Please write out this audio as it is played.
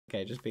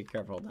Okay, just be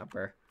careful,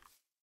 Dapper.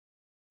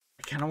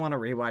 I kind of want to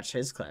rewatch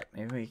his clip.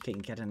 Maybe we can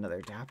get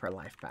another Dapper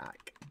life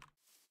back.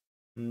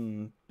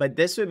 But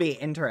this would be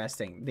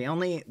interesting. The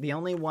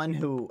only one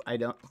who I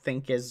don't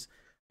think is...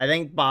 I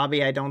think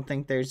Bobby, I don't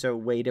think there's a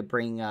way to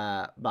bring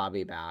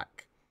Bobby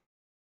back.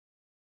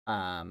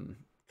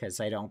 Because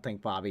I don't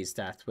think Bobby's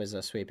death was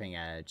a sweeping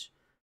edge.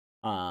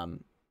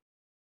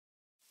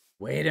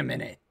 Wait a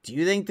minute. Do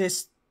you think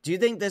this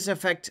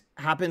effect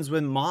happens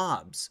with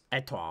mobs,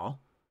 Etoile?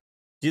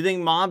 Do you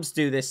think mobs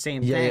do this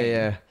same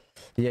thing?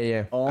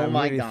 Yeah. Oh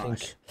my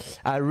gosh.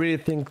 I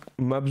really think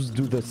mobs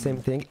do the same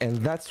thing, and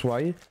that's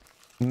why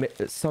I've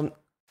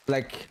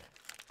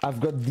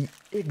got the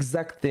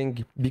exact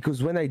thing,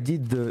 because when I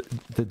did the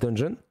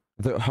dungeon,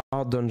 the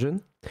hard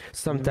dungeon,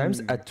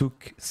 sometimes I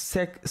took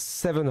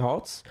 7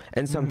 hearts,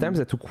 and sometimes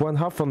I took 1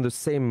 heart from the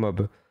same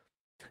mob.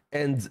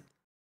 And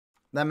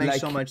that makes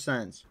so much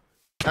sense.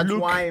 That's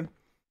why...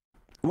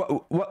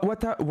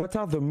 What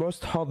are the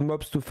most hard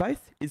mobs to fight?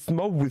 It's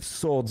mob with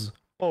swords.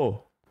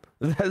 Oh,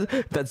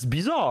 that's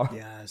bizarre.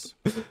 Yes.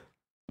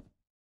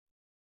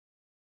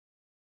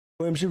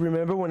 OMG,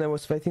 remember when I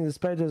was fighting the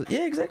spiders?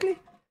 Yeah, exactly.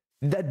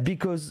 That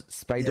because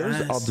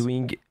spiders are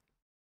doing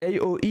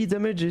AoE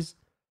damages.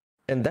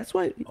 And that's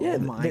why, oh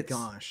my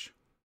gosh.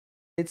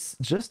 It's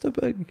just a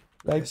bug.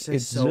 Like, this is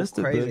it's so just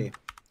crazy. A bug.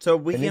 So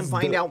we can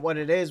find out what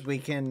it is. We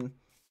can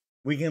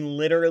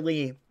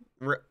literally...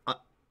 we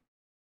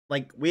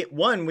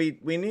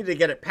need to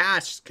get it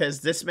patched,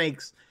 because this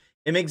makes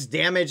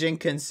damage and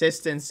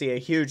consistency a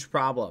huge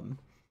problem.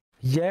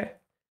 Yeah,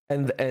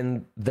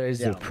 and there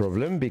is a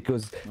problem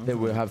because there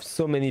will have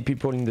so many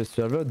people in the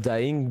server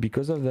dying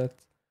because of that.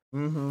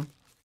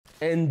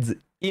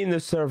 And in a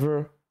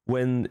server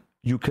when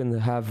you can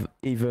have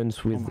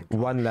events with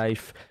 1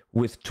 life,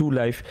 with 2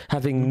 life,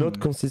 having not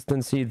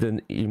consistency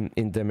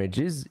in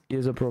damages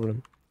is a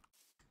problem.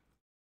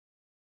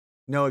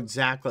 No,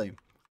 exactly.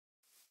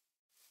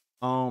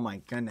 Oh my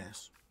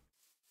goodness.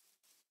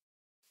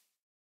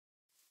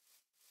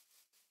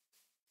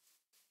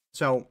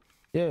 So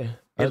yeah,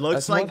 it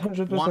looks like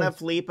 100%. one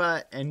of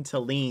Lipa and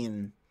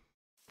Talene,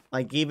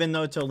 like, even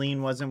though Talene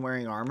wasn't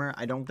wearing armor,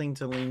 I don't think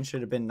Talene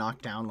should have been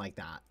knocked down like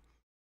that.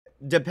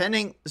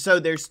 Depending, so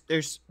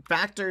there's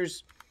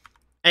factors.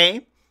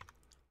 Okay,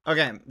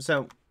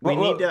 so we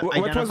need to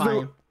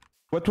identify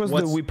what was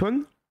the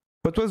weapon?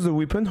 What was the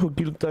weapon who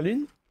killed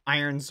Talene?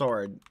 Iron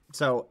sword.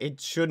 So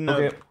it shouldn't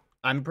have.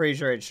 I'm pretty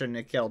sure it shouldn't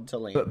have killed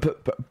Talene.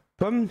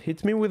 Pum,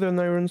 hit me with an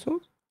iron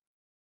sword.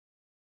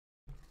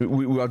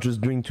 We are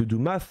just doing to do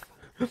math.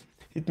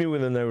 Hit me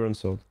with an iron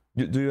sword.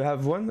 Do you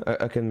have one?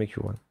 I can make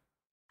you one.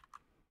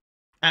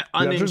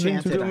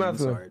 Unenchanted iron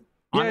sword.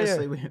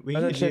 Honestly, we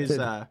could use...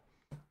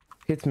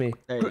 Hit me.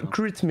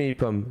 Crit me,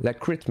 Pum. Like,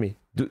 crit me.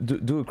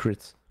 Do a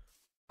crit.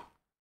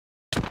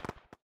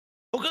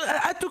 Okay,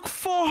 I took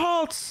 4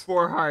 hearts.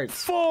 4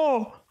 hearts.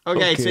 4.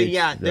 Okay, so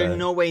yeah, there's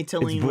no way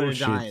Talene would have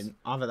died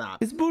off of that.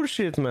 It's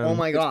bullshit, man. Oh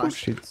my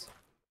gosh. It's bullshit.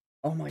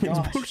 Oh my gosh.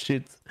 It's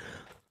bullshit.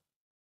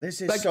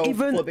 This is like, so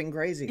flipping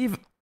crazy.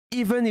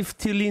 Even if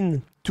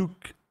Talene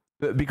took...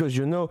 because,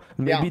 you know,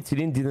 maybe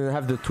Talene didn't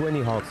have the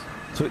 20 hearts.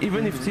 So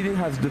even if Talene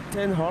has the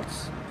 10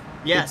 hearts...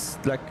 Yes.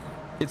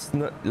 It's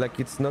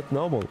not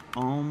normal.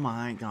 Oh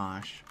my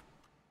gosh.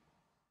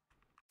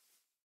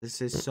 This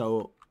is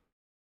so...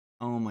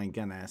 Oh my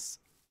goodness.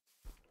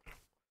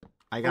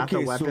 I got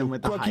the weapon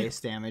with the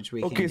highest damage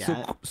we can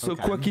get. So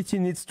QUACKITY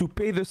needs to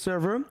pay the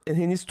server, and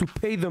he needs to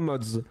pay the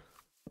mods.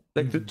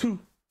 Like the two.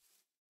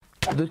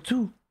 The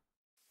 2.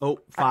 Oh,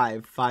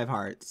 5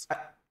 hearts.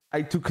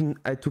 I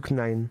took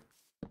 9.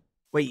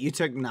 Wait, you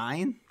took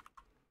 9?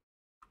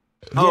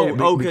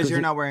 Because you're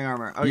not wearing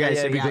armor. Okay,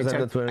 so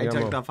I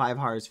took the 5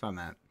 hearts from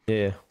it.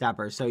 Yeah.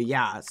 Dapper. So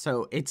yeah,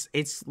 so it's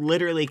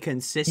literally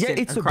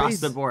consistent across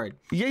the board.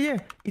 Yeah.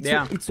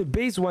 It's a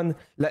base one.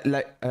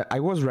 I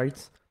was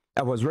right.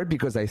 I was right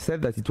because I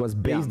said that it was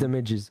base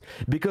damages,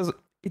 because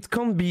it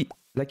can't be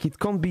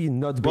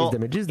not base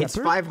damages. It's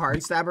 5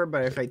 hearts, Dapper,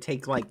 but if I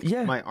take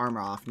my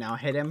armor off now,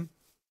 hit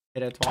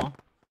a 12.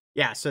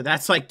 Yeah, so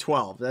that's like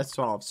 12. That's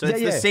 12. So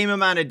it's the same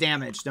amount of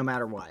damage no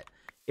matter what.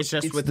 It's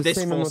just with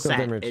this full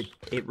set,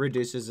 it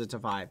reduces it to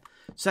 5.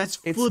 So that's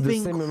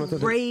flipping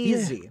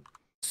crazy.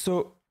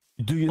 So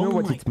do you know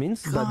what it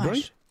means, that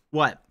boy?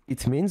 What?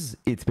 It means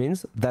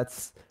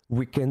that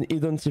we can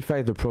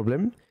identify the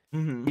problem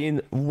in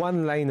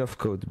 1 line of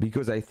code,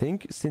 because I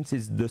think since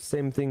it's the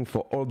same thing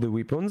for all the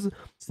weapons,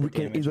 we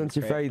can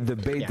identify the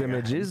base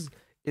damages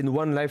in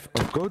 1 line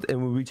of code,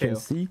 and we can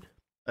see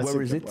where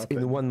is it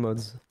in 1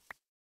 mod.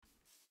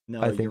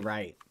 No, you're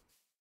right.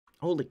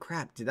 Holy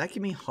crap! Did that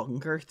give me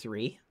hunger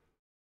 3?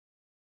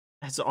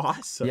 That's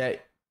awesome.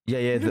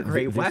 Yeah.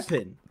 Great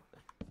weapon.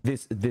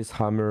 This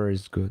hammer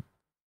is good.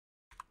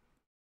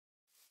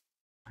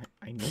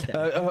 I need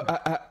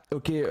that.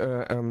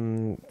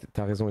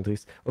 T'as raison,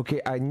 Idriss. Okay,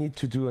 I need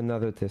to do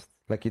another test.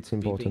 Like, it's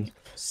important.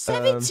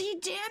 17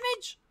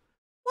 damage?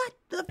 What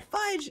the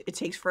fudge? It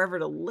takes forever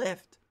to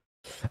lift.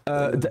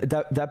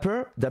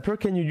 Dapper,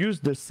 can you use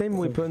the same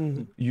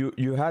weapon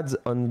you had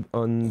on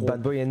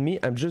Bad Boy and me?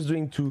 I'm just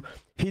going to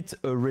hit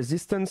a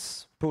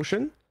resistance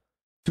potion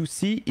to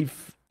see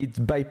if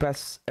it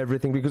bypass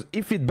everything, because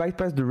if it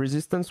bypass the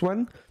resistance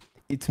one,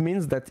 it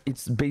means that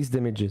it's base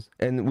damages,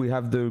 and we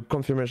have the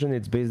confirmation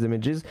it's base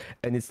damages,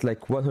 and it's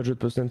like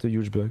 100% a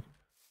huge bug.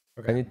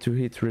 Okay. I need to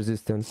hit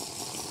resistance.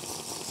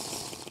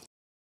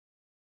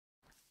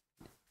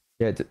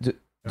 Yeah,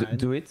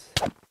 do it.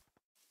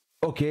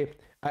 Okay.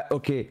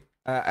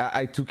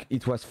 I took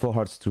it was 4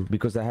 hearts too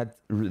because I had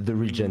the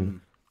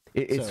regen.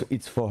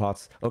 It's 4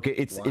 hearts. Okay,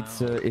 it's a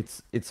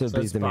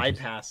base damage.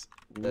 Bypass.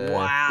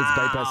 Wow. It's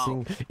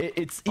bypassing.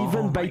 It's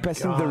even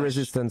bypassing the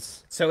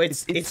resistance. So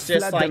it's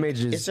just like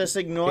damages. It's just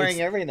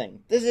ignoring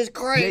everything. This is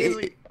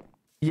crazy.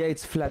 Yeah,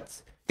 it's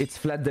flat. It's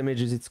flat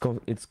damages.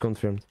 It's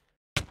confirmed.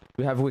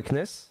 We have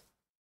weakness.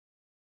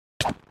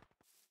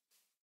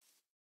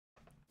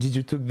 Did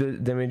you took the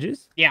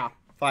damages? Yeah,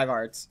 5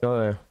 hearts.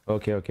 Oh,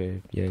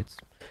 okay. Yeah,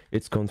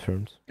 it's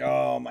confirmed.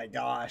 Oh my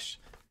gosh.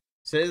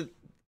 So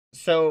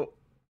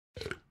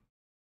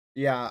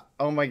yeah,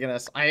 oh my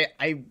goodness.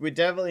 I would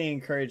definitely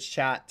encourage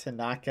chat to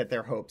not get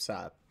their hopes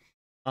up.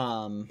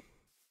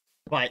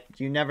 But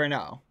you never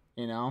know,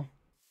 you know?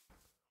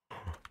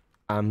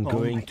 I'm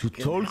going to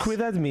talk with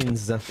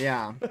admins.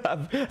 Yeah.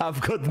 I've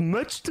got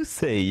much to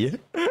say.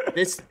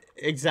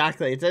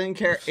 Exactly. It doesn't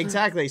care.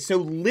 Exactly. So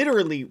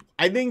literally,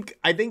 I think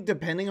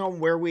depending on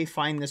where we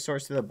find the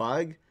source of the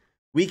bug,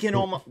 we can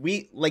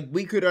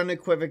we could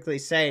unequivocally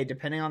say,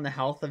 depending on the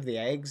health of the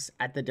eggs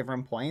at the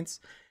different points,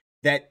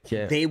 that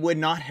they would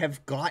not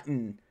have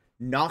gotten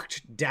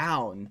knocked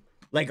down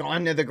like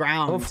onto the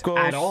ground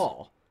at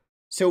all.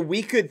 So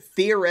we could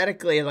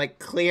theoretically like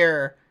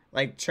clear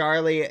like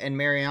Charlie and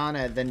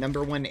Mariana, the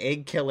 #1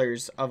 egg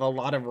killers of a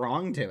lot of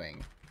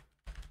wrongdoing.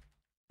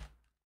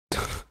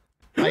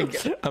 Like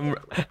I'm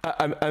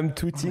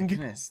tweeting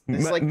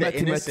like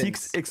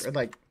mathematics.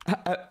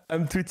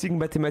 I'm tweeting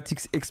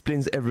mathematics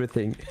explains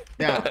everything.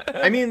 Yeah,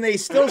 I mean they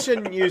still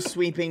shouldn't use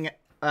sweeping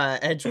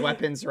edge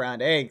weapons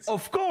around eggs.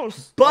 Of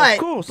course, but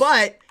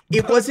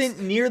it wasn't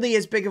nearly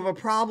as big of a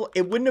problem.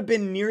 It wouldn't have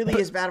been nearly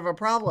as bad of a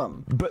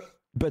problem.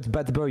 But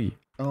Bad Boy,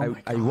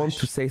 I want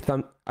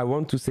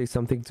to say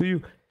something to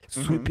you.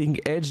 Sweeping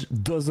edge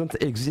doesn't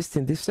exist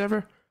in this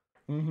server.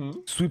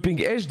 Sweeping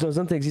edge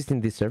doesn't exist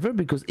in this server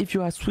because if you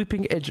have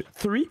sweeping edge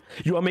 3,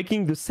 you are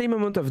making the same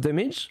amount of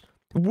damage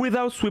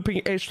without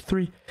sweeping edge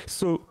 3.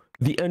 So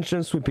the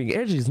ancient sweeping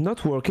edge is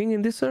not working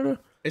in this server.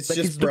 It's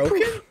just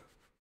broken?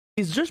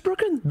 It's just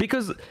broken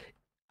because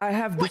I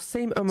have the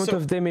same amount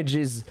of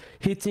damages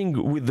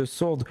hitting with the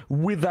sword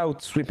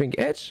without sweeping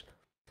edge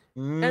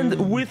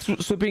and with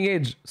sweeping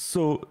edge.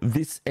 So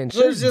this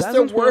enchant it's just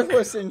a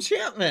worthless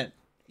enchantment.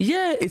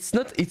 Yeah, it's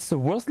not. It's a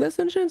worthless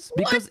enchant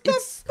because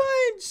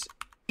fudge?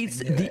 It's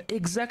the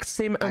exact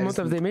same amount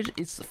of damage.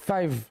 It's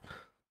 5.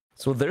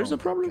 So there's a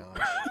problem.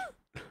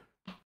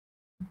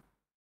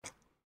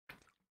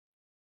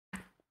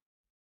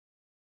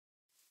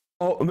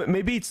 Or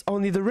maybe it's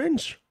only the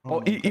range.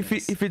 Or if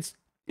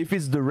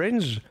it's the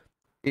range,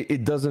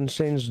 it doesn't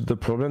change the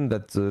problem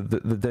that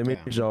the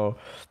damage are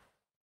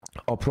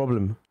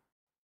problem.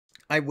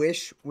 I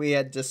wish we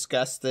had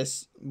discussed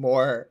this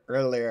more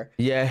earlier.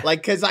 Yeah.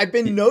 Like, because I've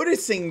been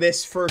noticing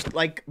this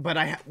but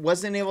I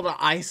wasn't able to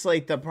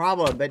isolate the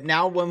problem. But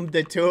now when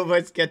the two of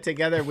us get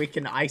together, we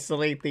can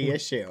isolate the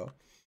issue.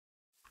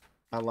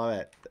 I love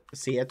it.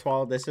 See,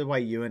 Etoile, this is why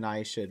you and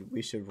I should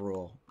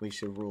rule. We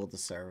should rule the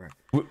server.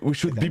 We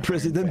should be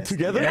president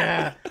together?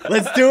 Yeah.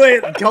 Let's do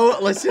it.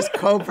 Let's just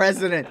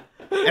co-president.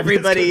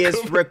 Everybody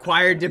is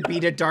required to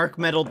beat a dark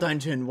metal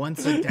dungeon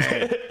once a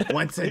day.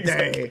 Once a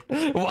day.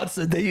 Once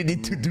a day you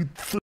need to do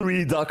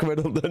 3 dark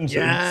metal dungeons.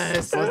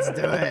 Yes, let's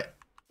do it.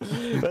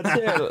 But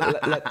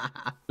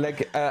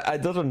yeah, I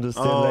don't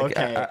understand. Oh,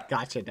 okay.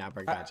 Gotcha,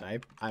 Dapper. Gotcha.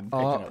 I'm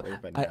picking up where you're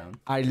putting down.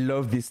 I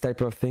love this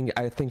type of thing.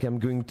 I think I'm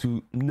going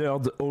to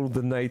nerd all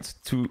the night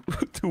to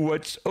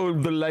watch all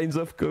the lines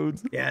of code.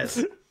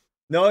 Yes.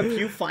 No, if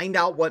you find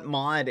out what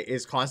mod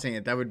is causing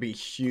it, that would be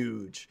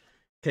huge.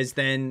 Because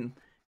then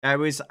I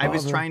was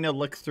trying to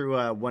look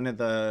through one of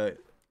the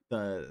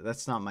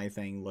that's not my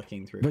thing,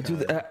 looking through. But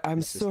dude,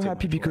 I'm so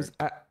happy because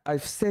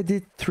I've said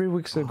it 3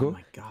 weeks ago,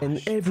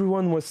 and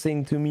everyone was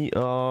saying to me,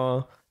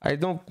 I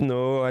don't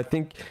know. I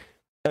think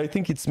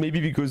it's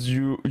maybe because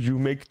you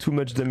make too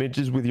much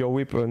damages with your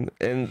weapon,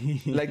 and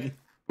like,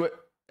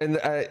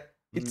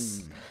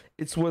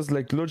 it was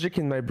like logic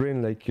in my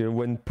brain, like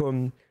when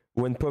Pom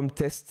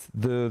tests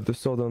the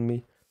sword on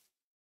me.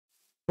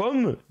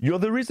 Pom, you're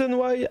the reason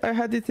why I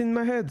had it in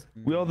my head.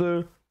 We are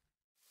the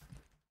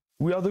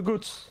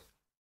goats.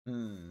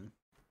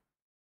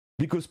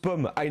 Because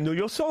Pom, I know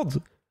your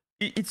sword.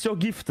 It's your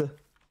gift.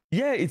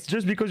 Yeah, it's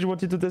just because you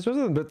wanted to test your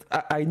sword, but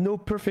I know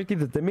perfectly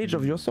the damage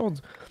of your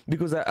sword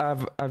because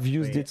I've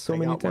used it so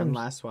many times. One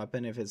last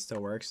weapon. If it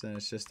still works, then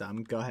it's just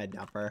dumb. Go ahead,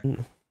 Dapper.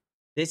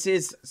 This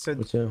is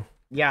so.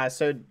 Yeah,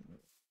 so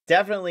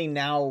definitely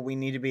now we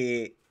need to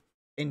be,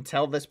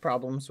 until this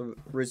problem's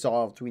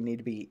resolved, we need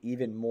to be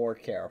even more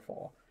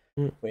careful.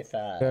 with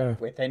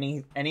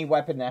any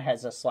weapon that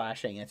has a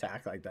slashing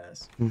attack like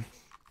this.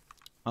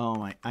 Oh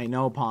my, I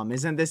know, Palm.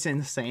 Isn't this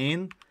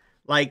insane?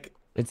 Like,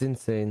 it's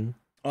insane.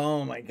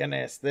 Oh my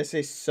goodness, this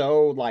is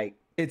so like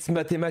it's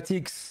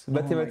mathematics.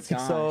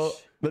 Mathematics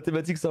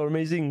are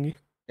amazing.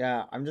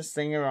 Yeah, I'm just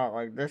thinking about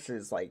like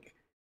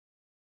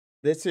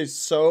this is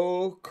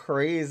so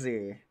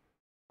crazy.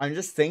 I'm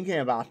just thinking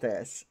about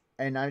this,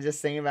 and I'm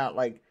just thinking about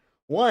like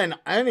one.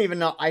 I don't even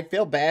know. I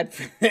feel bad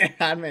for the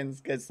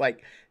admins because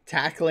like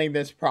tackling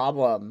this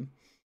problem.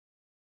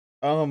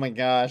 Oh my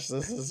gosh,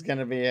 this is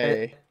gonna be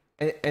a.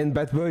 And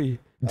Bad Boy,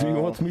 do you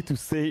want me to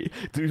say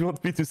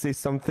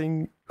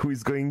something who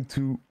is going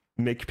to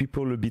make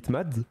people a bit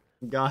mad?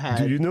 Go ahead.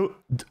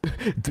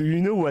 Do you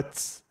know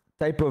what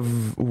type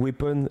of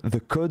weapon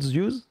the codes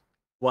use?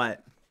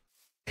 What?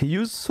 He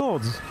used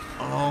swords.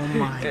 Oh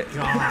my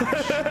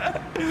gosh.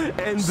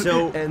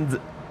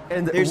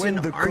 and there's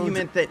an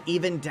argument that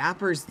even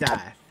Dapper's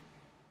death.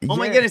 Oh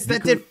my goodness,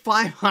 that did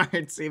 5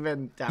 hearts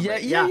even Dapper.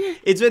 Yeah.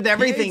 It's with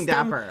everything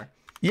Dapper.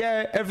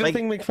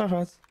 Everything makes 5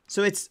 hearts.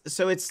 So it's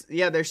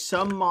there's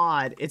some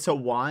mod. It's a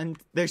wand.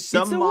 There's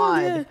some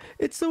mod.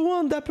 It's a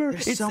wand, Dapper.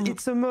 It's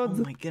a mod.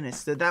 Oh my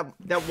goodness. So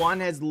that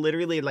wand has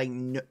literally like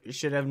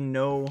should have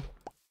no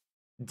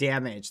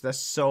damage. That's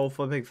so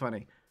flipping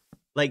funny.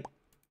 Like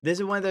this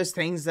is one of those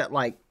things that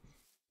like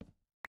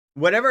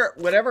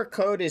whatever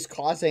code is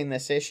causing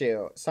this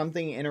issue,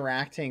 something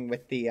interacting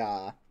with the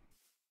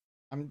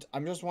I'm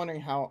just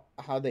wondering how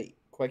the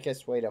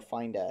quickest way to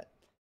find it.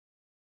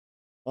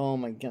 Oh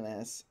my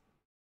goodness.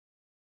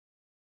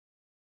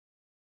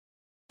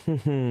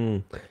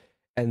 And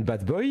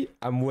Bad Boy,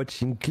 I'm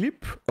watching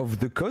clip of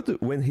the code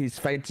when he's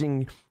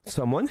fighting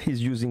someone,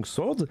 he's using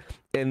sword,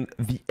 and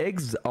the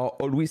eggs are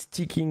always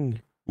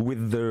sticking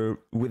with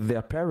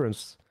their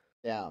parents.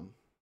 Yeah.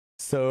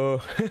 So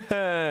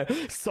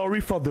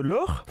sorry for the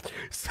lore,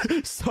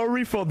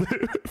 sorry for the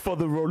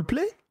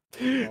roleplay,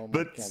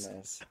 but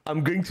goodness.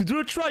 I'm going to do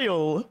a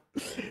trial,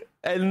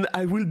 and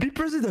I will be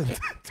president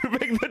to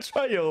make the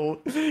trial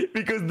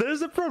because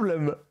there's a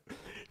problem.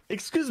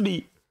 Excuse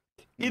me.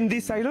 In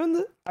this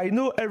island, I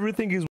know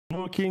everything is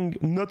working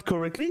not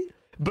correctly,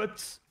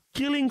 but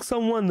killing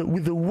someone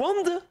with a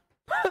wand?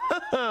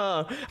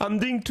 I'm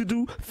going to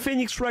do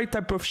Phoenix Wright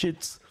type of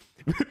shit.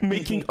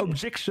 making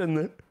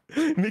objection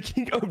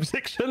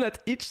at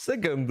each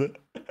second.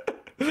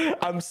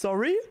 I'm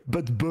sorry,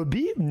 but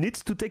Bobby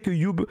needs to take a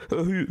Uber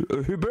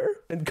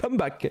and come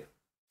back.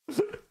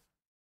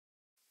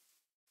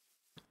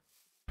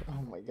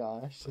 Oh my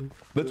gosh.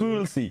 But we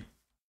will see.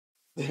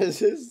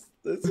 This is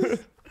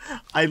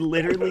I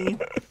literally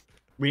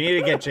we need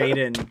to get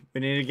Jaiden.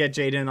 We need to get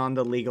Jaiden on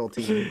the legal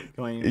team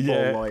going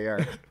full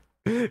lawyer.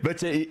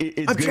 But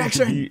it's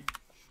objection! Going to be...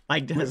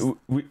 Like does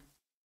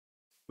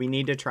we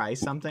need to try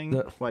something?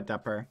 No. What,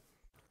 Dapper?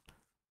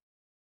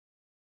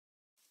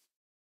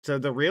 So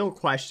the real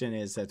question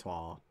is,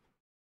 Etoile,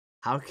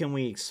 how can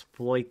we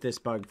exploit this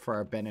bug for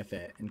our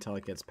benefit until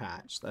it gets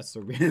patched? That's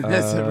the real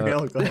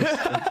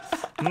question.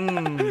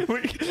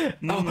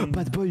 Oh,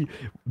 Bad Boy,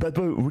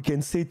 we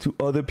can say to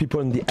other people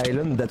on the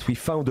island that we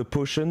found a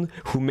potion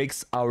who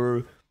makes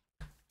our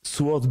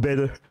sword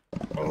better.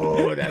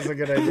 Oh, that's a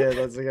good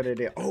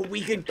idea. Oh,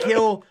 we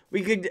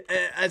could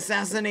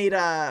assassinate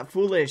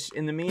Foolish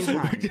in the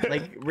meantime,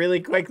 like really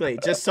quickly.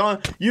 Just so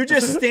you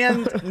just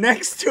stand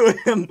next to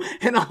him,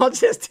 and I'll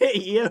just hit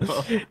you.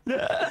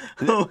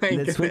 Oh my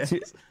goodness.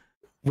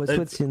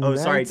 What's in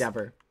sorry,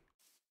 Dapper.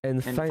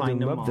 And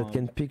find a mob that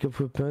can pick up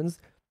weapons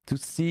to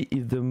see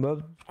if the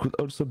mob could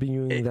also be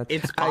using that.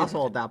 It's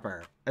possible,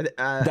 Dapper.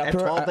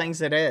 Etoile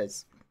thinks it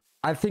is.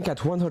 I think at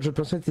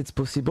 100% it's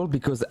possible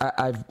because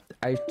I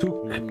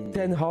took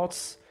 10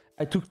 hearts.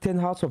 I took 10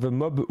 hearts of a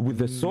mob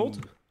with a sword,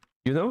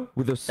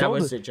 with a sword.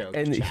 That was a joke.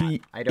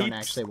 And I don't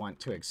actually want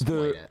to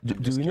exploit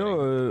it. Do you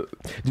know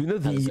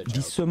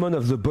the summon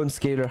of the bone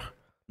scaler?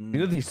 You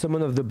know the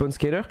summon of the bone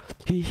scaler?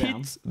 He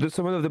hit the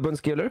summon of the bone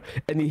scaler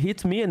and he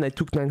hit me and I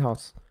took 9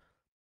 hearts.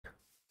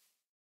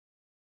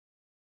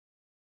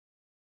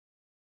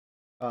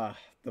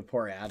 The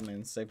poor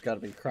admins, they've got to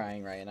be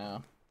crying right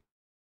now.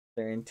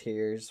 They're in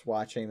tears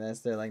watching this.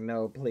 They're like,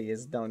 no,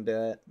 please don't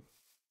do it.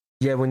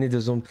 Yeah, we need a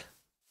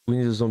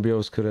zombie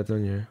or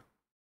skeleton here.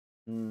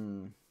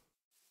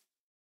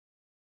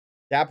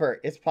 Dapper,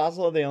 it's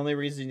possible the only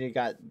reason you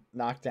got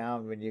knocked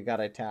down when you got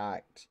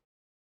attacked.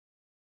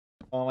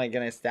 Oh my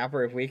goodness,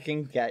 Dapper, if we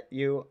can get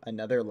you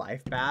another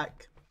life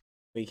back,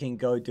 we can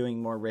go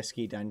doing more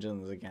risky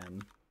dungeons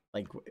again.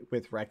 Like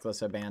with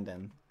Reckless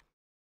Abandon.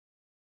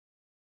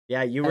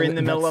 Yeah, you were in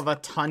the middle of a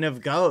ton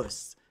of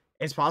ghosts.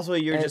 It's possible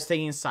you're just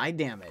taking side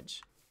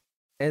damage.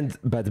 And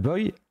Bad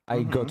Boy,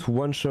 I got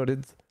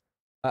one-shotted.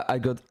 I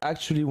got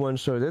actually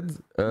one-shotted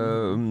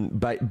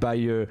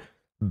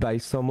by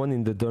someone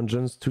in the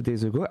dungeons 2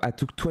 days ago. I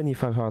took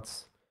 25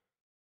 hearts.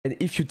 And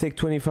if you take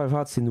 25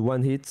 hearts in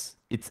one hit,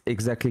 it's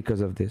exactly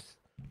because of this.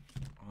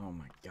 Oh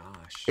my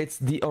gosh. It's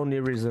the only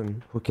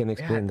reason who can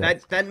explain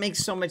that. That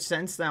makes so much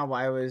sense now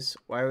why I was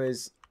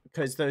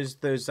because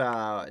those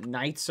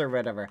knights or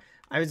whatever.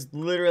 I was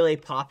literally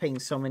popping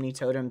so many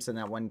totems in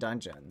that one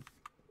dungeon.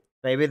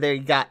 Maybe they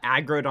got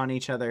aggroed on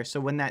each other, so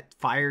when that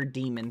fire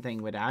demon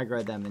thing would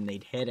aggro them and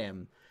they'd hit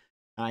him,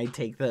 I'd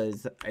take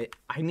those.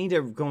 I need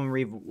to go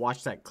and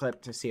watch that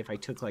clip to see if I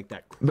took like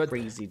that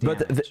crazy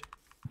damage.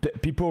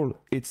 But people,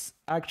 it's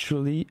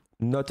actually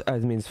not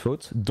admin's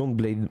fault. Don't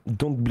blame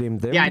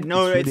them. Yeah,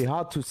 no, it's really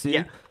hard to see.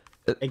 Yeah,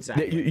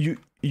 exactly.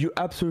 You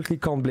absolutely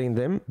can't blame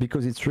them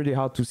because it's really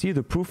hard to see.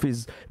 The proof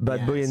is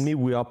Badboy and me.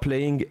 We are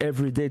playing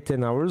every day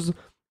 10 hours.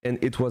 And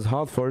it was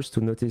hard for us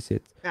to notice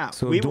it. Yeah,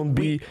 so don't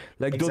be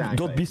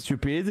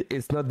stupid.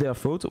 It's not their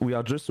fault. We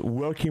are just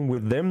working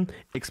with them,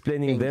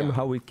 explaining them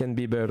how it can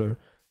be better.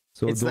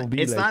 So it's don't be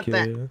it's not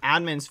the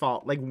admin's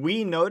fault. Like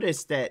we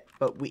noticed it,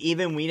 but we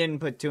didn't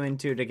put 2 and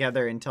 2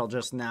 together until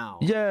just now.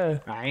 Yeah,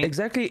 right.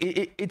 Exactly.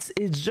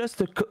 It's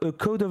just a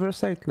code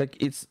oversight. Like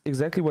it's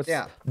exactly what's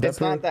it's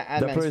not the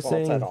admin's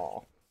fault at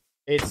all.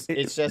 It's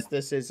just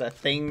this is a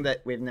thing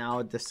that we've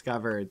now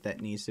discovered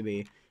that needs to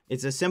be.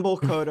 It's a simple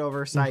code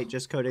oversight.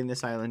 Just coding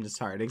this island is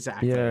hard.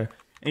 Exactly. Yeah.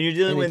 And you're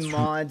dealing with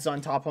mods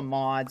on top of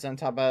mods on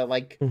top of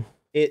like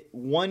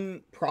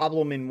one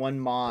problem in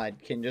one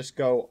mod can just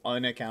go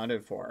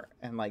unaccounted for.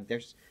 And like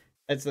that's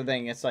the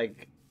thing. It's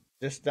like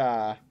just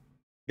the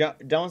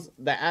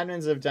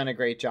admins have done a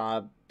great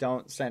job.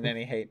 Don't send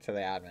any hate to the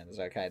admins.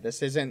 Okay.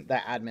 This isn't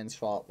the admin's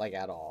fault like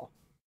at all.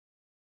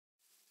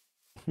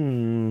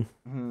 Yeah.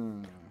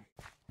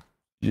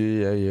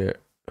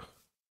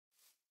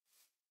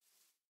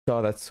 Oh,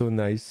 that's so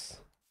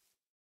nice.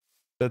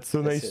 That's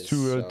so nice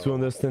to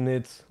understand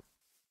it.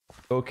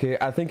 Okay,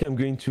 I think I'm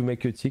going to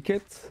make a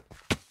ticket.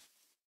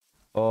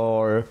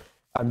 Or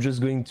I'm just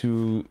going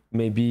to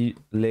maybe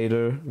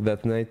later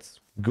that night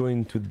go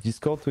into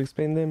Discord to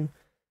explain them.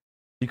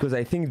 Because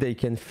I think they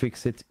can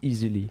fix it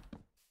easily.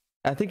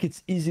 I think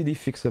it's easily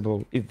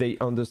fixable if they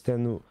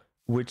understand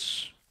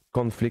which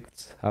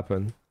conflicts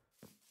happen.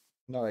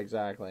 No,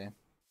 exactly.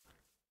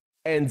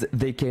 And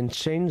they can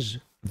change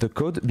the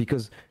code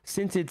because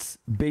since it's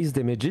base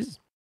damages,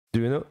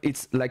 do you know,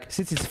 it's like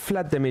since it's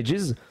flat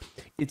damages,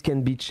 it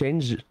can be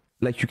changed.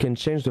 Like you can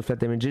change the flat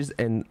damages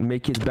and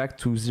make it back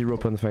to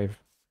 0.5.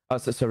 Oh,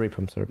 sorry.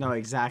 No,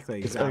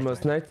 exactly. It's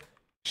almost night.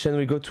 Shall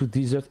we go to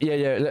desert?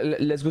 Yeah.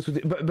 Let's go to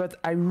the. But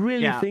I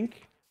really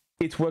think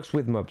it works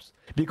with mobs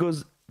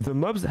because the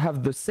mobs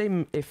have the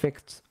same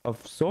effect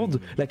of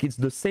sword. Like it's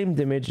the same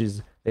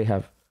damages they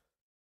have.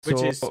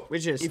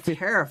 Which is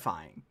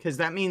terrifying because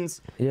that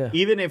means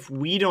even if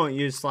we don't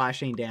use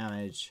slashing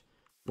damage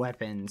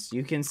weapons,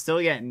 you can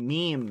still get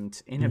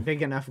memed in a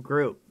big enough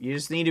group. You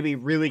just need to be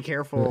really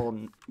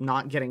careful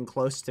not getting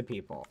close to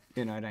people.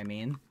 You know what I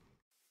mean?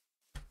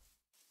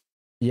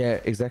 Yeah,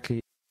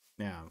 exactly.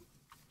 Yeah.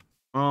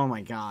 Oh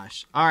my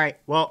gosh. All right.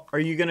 Well, are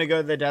you going to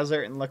go to the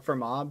desert and look for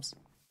mobs?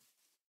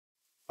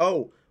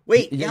 Oh,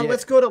 wait. Yeah,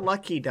 let's go to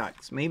Lucky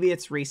Ducks. Maybe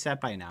it's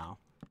reset by now.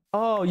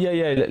 Oh,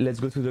 yeah. Let's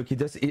go to Lucky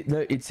Ducks.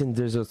 No, it's in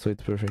desert, so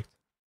it's perfect.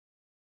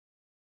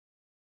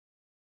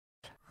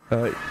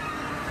 Bad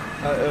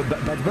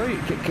boy,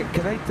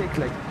 can I take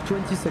like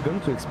 20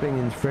 seconds to explain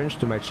in French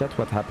to my chat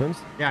what happens?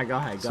 Yeah, go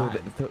ahead.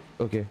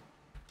 Okay.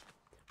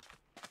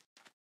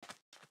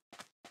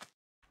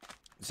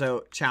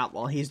 So, chat,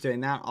 while he's doing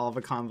that, I'll have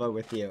a convo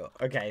with you.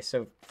 Okay,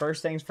 so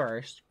first things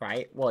first,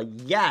 right? Well,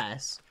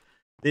 yes,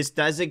 this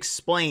does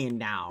explain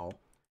now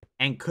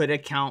and could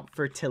account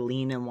for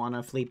Talene and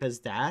Wanaflipa's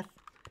death.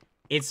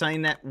 It's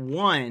saying that,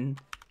 one,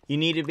 you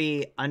need to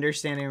be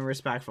understanding and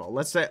respectful.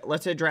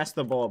 Let's address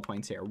the bullet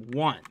points here.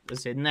 One,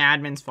 this isn't the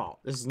admin's fault.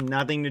 This is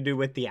nothing to do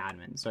with the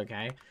admins,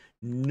 okay?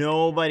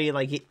 Nobody,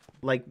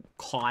 like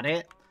caught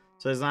it,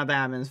 so it's not the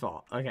admin's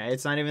fault, okay?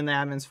 It's not even the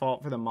admin's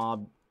fault for the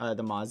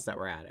mods that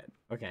were added.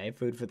 Okay,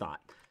 food for thought.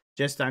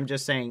 I'm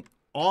just saying.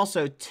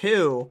 Also,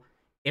 two,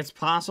 it's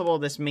possible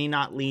this may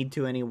not lead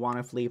to any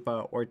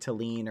Wanaflipa or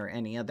Talene or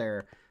any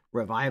other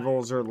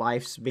revivals or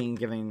lives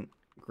being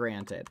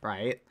granted,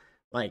 right?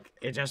 Like,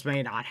 it just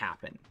may not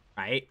happen,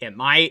 right? It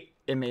might,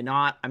 it may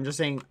not. I'm just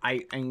saying,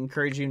 I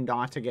encourage you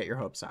not to get your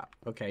hopes up,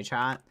 okay,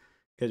 chat?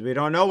 Because we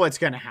don't know what's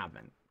going to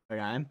happen,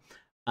 okay?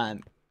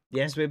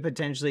 Yes, we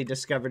potentially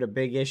discovered a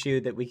big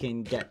issue that we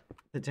can get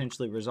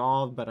potentially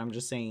resolved, but I'm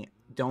just saying,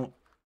 don't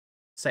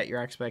set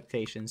your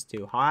expectations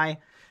too high.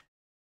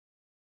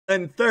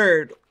 And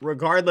third,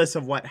 regardless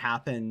of what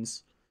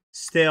happens,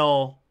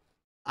 still,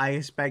 I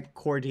expect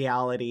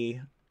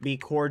cordiality. Be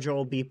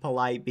cordial, be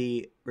polite,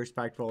 be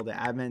respectful. The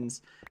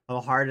admins have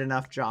a hard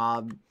enough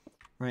job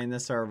running the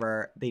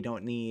server. They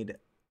don't need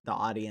the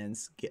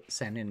audience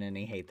sending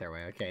any hate their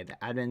way. Okay, the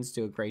admins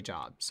do a great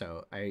job.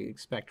 So I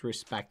expect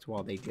respect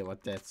while they deal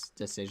with this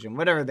decision,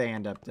 whatever they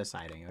end up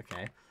deciding,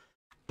 okay?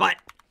 But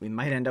we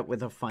might end up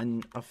with a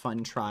fun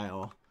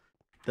trial.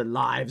 The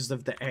lives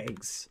of the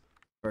eggs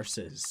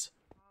versus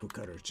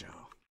Bukarucho.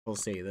 We'll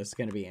see. This is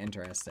going to be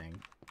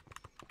interesting.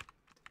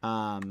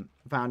 Found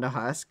a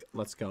husk.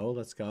 Let's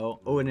go.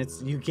 Oh, and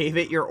you gave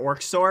it your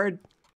orc sword?